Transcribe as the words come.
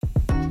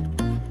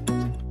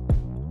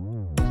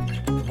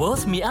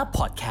Worth Me Up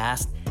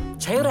Podcast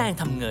ใช้แรง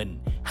ทำเงิน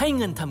ให้เ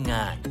งินทำง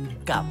าน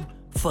กับ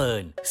เฟิ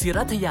ร์น ศิ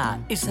รัทยา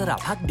อิสระ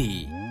ภักดี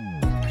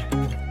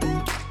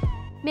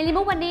เมลิ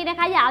มุกวันนี้นะ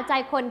คะอยากเอาใจ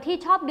คนที่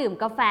ชอบดื่ม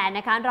กาแฟน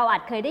ะคะเราอา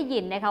จเคยได้ยิ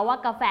นนะคะว่า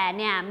กาแฟ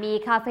เนี่ยมี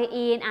คาเฟ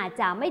อีนอาจ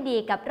จะไม่ดี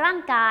กับร่าง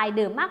กาย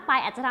ดื่มมากไป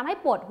อาจจะทำให้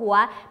ปวดหัว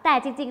แต่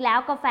จริงๆแล้ว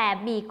กาแฟ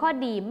มีข้อ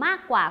ดีมาก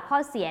กว่าข้อ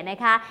เสียนะ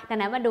คะดัง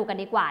นั้นมาดูกัน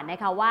ดีกว่านะ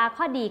คะว่า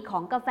ข้อดีขอ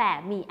งกาแฟ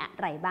มีอะ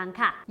ไรบ้าง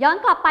ค่ะย้อน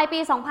กลับไปปี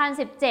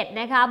 2017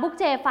 นะคะบุ๊ก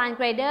เจฟานเ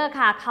กรเดอร์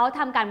ค่ะเขาท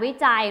ำการวิ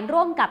จัย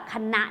ร่วมกับค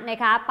ณะนะ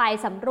คะไป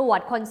สำรวจ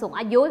คนสูง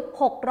อายุ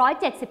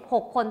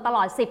676คนตล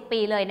อด10 ปี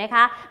เลยนะค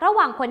ะระห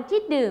ว่างคนที่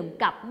ดื่ม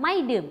กับไม่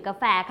ดื่มกา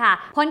แฟค่ะ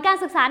ผลการ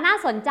ศึกษาน่า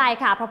สนใจ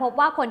ค่ะเพราะพบ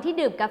ว่าคนที่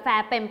ดื่มกาแฟ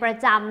เป็นประ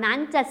จำนั้น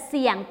จะเ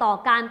สี่ยงต่อ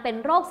การเป็น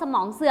โรคสม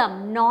องเสื่อม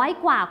น้อย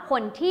กว่าค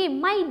นที่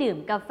ไม่ดื่ม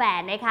กาแฟ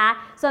นะคะ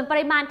ส่วนป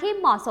ริมาณที่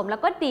เหมาะสมแล้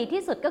วก็ดี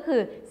ที่สุดก็คื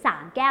อ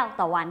3 แก้ว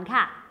ต่อวัน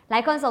ค่ะหล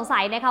ายคนสงสั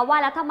ยนะคะว่า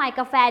แล้วทำไม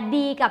กาแฟ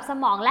ดีกับส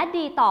มองและ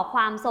ดีต่อคว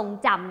ามทรง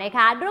จำนะค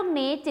ะเรื่อง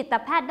นี้จิต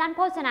แพทย์ด้านโภ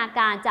ชนาก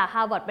ารจาก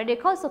Harvard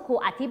Medical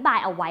School อธิบาย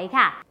เอาไว้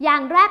ค่ะอย่า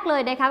งแรกเล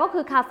ยนะคะก็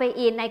คือคาเฟ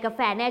อีนในกาแฟ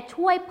เนี่ย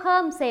ช่วยเพิ่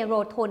มเซโร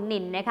โทนิ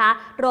นนะคะ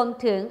รวม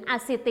ถึงอะ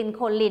ซิติลโค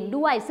ลิน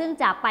ด้วยซึ่ง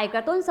จะไปกร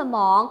ะตุ้นสม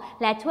อง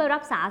และช่วยรั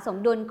กษาสม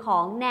ดุลขอ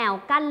งแนว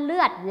กั้นเลื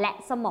อดและ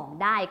สมอง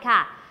ได้ค่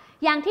ะ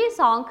อย่างที่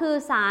2คือ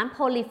สารโพ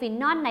ลีฟี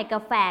นอลในก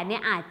าแฟเนี่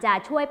ยอาจจะ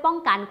ช่วยป้อง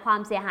กันความ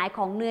เสียหายข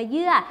องเนื้อเ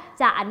ยื่อ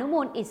จากอนุ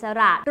มูลอิส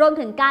ระรวม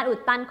ถึงการอุด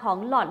ตันของ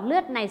หลอดเลื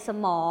อดในส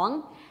มอง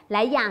แล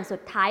ะอย่างสุ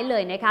ดท้ายเล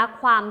ยนะคะ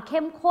ความเ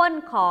ข้มข้น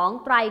ของ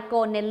ไตรโก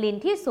เนลิน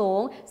ที่สู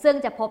งซึ่ง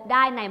จะพบไ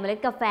ด้ในเมล็ด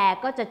กาแฟ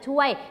ก็จะช่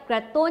วยกร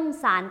ะตุ้น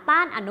สารต้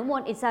านอนุมู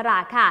ลอิสระ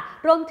ค่ะ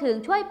รวมถึง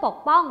ช่วยปก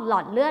ป้องหล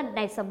อดเลือดใ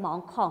นสมอง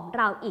ของเ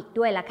ราอีก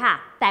ด้วยละค่ะ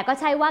แต่ก็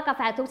ใช่ว่ากาแ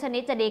ฟทุกชนิ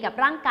ดจะดีกับ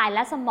ร่างกายแล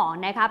ะสมอง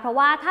นะคะเพราะ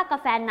ว่าถ้ากา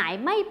แฟไหน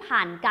ไม่ผ่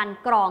านการ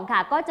กรองค่ะ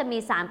ก็จะมี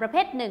สารประเภ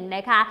ทหนึ่งน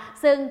ะคะ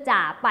ซึ่งจะ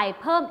ไป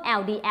เพิ่ม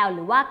LDL ห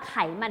รือว่าไข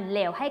มันเล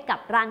วให้กับ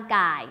ร่างก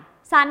าย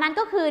สารนั้น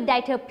ก็คือได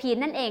เทอร์พีน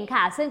นั่นเอง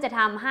ค่ะซึ่งจะท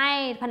ำให้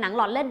ผนังห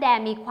ลอดเลือดแดง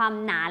มีความ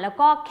หนาแล้ว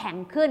ก็แข็ง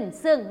ขึ้น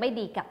ซึ่งไม่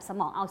ดีกับส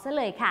มองเอาซะ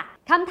เลยค่ะ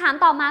คำถาม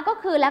ต่อมาก็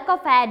คือแล้วกา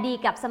แฟดี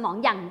กับสมอง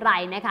อย่างไร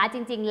นะคะจ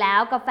ริงๆแล้ว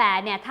กาแฟ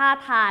เนี่ยถ้า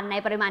ทานใน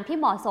ปริมาณที่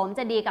เหมาะสมจ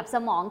ะดีกับส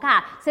มองค่ะ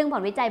ซึ่งผ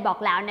ลวิจัยบอก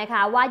แล้วนะค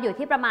ะว่าอยู่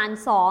ที่ประมาณ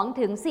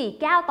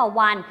 2-4 แก้วต่อ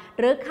วัน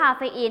หรือคาเ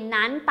ฟอีน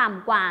นั้นต่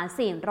ำกว่า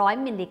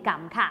400มิลลิกรั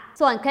มค่ะ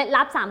ส่วนเคล็ด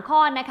ลับ3ข้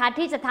อนะคะ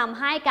ที่จะทำ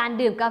ให้การ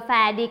ดื่มกาแฟ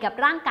ดีกับ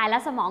ร่างกายและ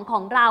สมองขอ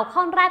งเราข้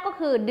อแรกก็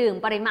คือดื่ม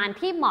ปริมาณ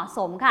ที่เหมาะส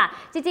มค่ะ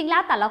จริงๆแล้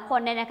วแต่ละคน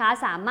เนี่ยนะคะ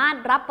สามารถ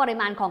รับปริ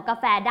มาณของกา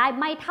แฟได้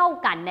ไม่เท่า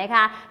กันนะค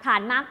ะทา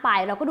นมากไป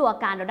เราก็ดูอา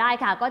การเราได้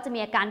ค่ะก็จะมี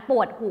อาการป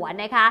วดหัว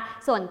นะคะ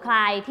ส่วนใคร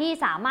ที่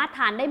สามารถท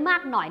านได้มา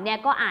กหน่อยเนี่ย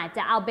ก็อาจจ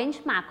ะเอาเบน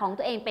ช์มาร์กของ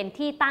ตัวเองเป็น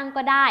ที่ตั้ง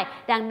ก็ได้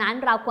ดังนั้น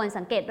เราควร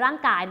สังเกตร่าง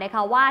กายนะค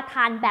ะว่าท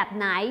านแบบ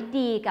ไหน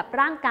ดีกับ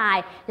ร่างกาย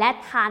และ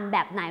ทานแบ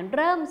บไหนเ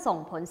ริ่มส่ง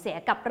ผลเสีย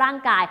กับร่าง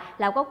กาย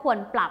แล้วก็ควร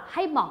ปรับใ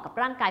ห้เหมาะกับ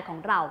ร่างกายของ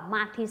เราม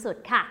ากที่สุด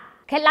ค่ะ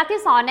เคล็ดลับ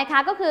ที่2นะคะ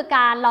ก็คือก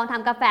ารลองท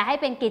ำกาแฟให้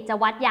เป็นกิจ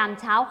วัตรยาม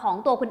เช้าของ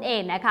ตัวคุณเอ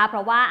งนะคะเพร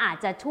าะว่าอาจ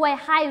จะช่วย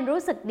ให้รู้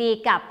สึกดี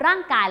กับร่า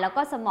งกายแล้ว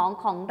ก็สมอง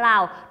ของเรา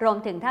รวม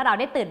ถึงถ้าเรา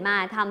ได้ตื่นมา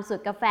ทำสูต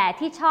รกาแฟ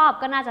ที่ชอบ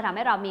ก็น่าจะทำใ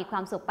ห้เรามีควา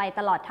มสุขไป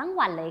ตลอดทั้ง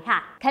วันเลยค่ะ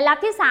เคล็ดลับ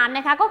ที่3น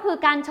ะคะก็คือ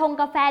การชง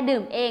กาแฟดื่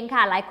มเองค่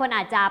ะหลายคนอ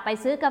าจจะไป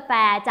ซื้อกาแฟ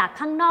จาก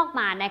ข้างนอก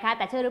มานะคะแ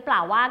ต่เชื่อหรือเปล่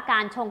าว่ากา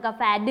รชงกาแ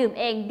ฟดื่ม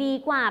เองดี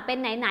กว่าเป็น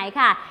ไหนๆ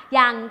ค่ะอ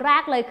ย่างแร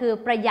กเลยคือ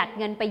ประหยัด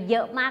เงินไปเย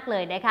อะมากเล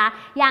ยนะคะ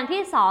อย่าง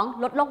ที่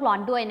2ลดโลกร้อน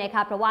ด้วยนะค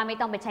ะเพราะว่าไม่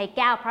ต้องไปใช้แ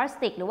ก้วพลาส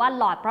ติกหรือว่า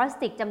หลอดพลาส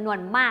ติกจำนวน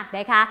มากน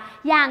ะคะ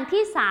อย่าง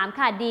ที่3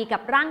ค่ะดีกั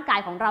บร่างกาย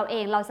ของเราเอ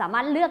งเราสามา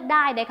รถเลือกไ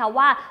ด้นะคะ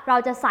ว่าเรา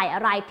จะใส่อ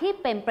ะไรที่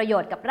เป็นประโย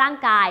ชน์กับร่าง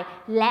กาย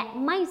และ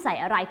ไม่ใส่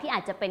อะไรที่อา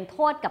จจะเป็นโท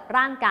ษกับ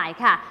ร่างกาย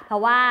ค่ะเพรา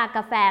ะว่าก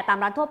าแฟตาม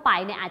ร้านทั่วไป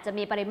เนี่ยอาจจะ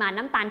มีปริมาณ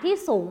น้ำตาลที่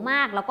สูงม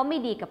ากแล้วก็ไม่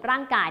ดีกับร่า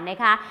งกายนะ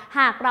คะห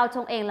ากเราช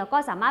งเองเราก็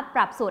สามารถป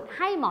รับสูตรใ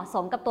ห้เหมาะส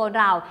มกับตัว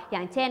เราอย่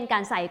างเช่นกา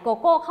รใส่โก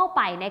โก้เข้าไ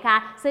ปนะคะ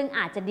ซึ่งอ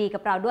าจจะดีกั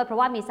บเราด้วยเพราะ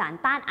ว่ามีสาร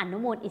ต้านอนุ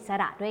มูลอิส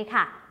ระด้วย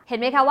ค่ะเห็น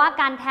ไหมคะว่า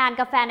การทาน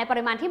กาแฟในป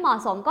ริมาณที่เหมาะ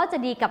สมก็จะ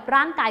ดีกับ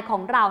ร่างกายขอ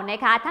งเรานะ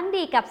คะทั้ง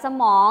ดีกับส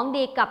มอง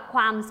ดีกับค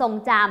วามทรง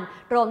จ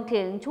ำรวม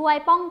ถึงช่วย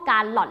ป้องกั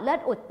นหลอดเลือ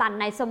ดอุดตัน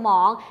ในสม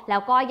องแล้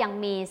วก็ยัง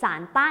มีสา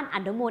รต้านอ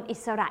นุมูลอิ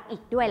สระอี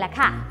กด้วยล่ะ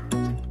ค่ะ